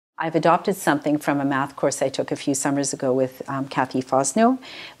I've adopted something from a math course I took a few summers ago with Kathy Fosno,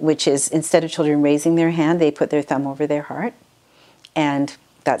 which is instead of children raising their hand, they put their thumb over their heart. And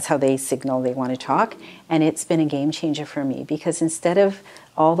that's how they signal they want to talk. And it's been a game changer for me because instead of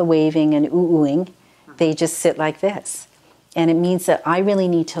all the waving and ooh-ooing, they just sit like this. And it means that I really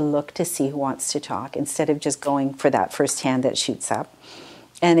need to look to see who wants to talk instead of just going for that first hand that shoots up.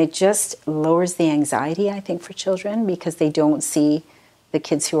 And it just lowers the anxiety, I think, for children because they don't see the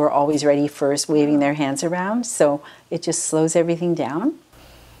kids who are always ready first waving their hands around. So it just slows everything down.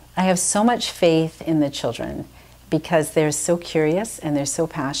 I have so much faith in the children because they're so curious and they're so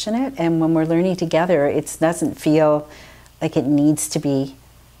passionate. And when we're learning together, it doesn't feel like it needs to be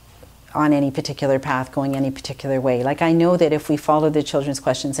on any particular path, going any particular way. Like I know that if we follow the children's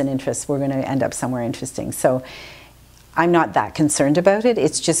questions and interests, we're going to end up somewhere interesting. So I'm not that concerned about it.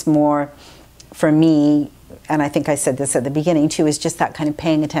 It's just more for me, and I think I said this at the beginning too, is just that kind of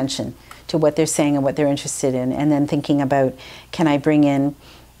paying attention to what they're saying and what they're interested in, and then thinking about, can I bring in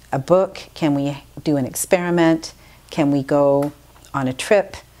a book? Can we do an experiment? Can we go on a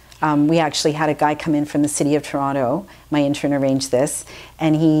trip? We actually had a guy come in from the City of Toronto, my intern arranged this,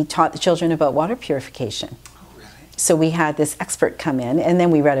 and he taught the children about water purification. Oh, really? So we had this expert come in, and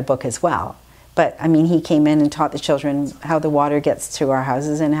then we read a book as well. But I mean, he came in and taught the children how the water gets to our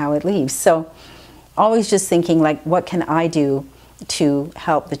houses and how it leaves. So always just thinking, like, what can I do to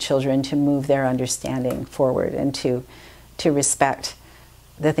help the children to move their understanding forward and to respect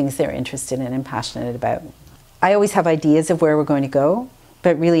the things they're interested in and passionate about. I always have ideas of where we're going to go,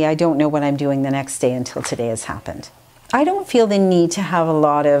 but really I don't know what I'm doing the next day until today has happened. I don't feel the need to have a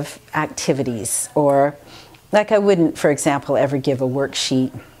lot of activities, or like I wouldn't, for example, ever give a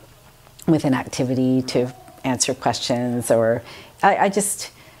worksheet with an activity to answer questions, or I just,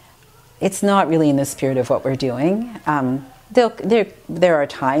 it's not really in the spirit of what we're doing. There are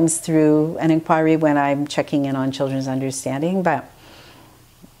times through an inquiry when I'm checking in on children's understanding, but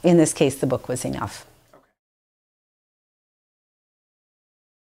in this case the book was enough.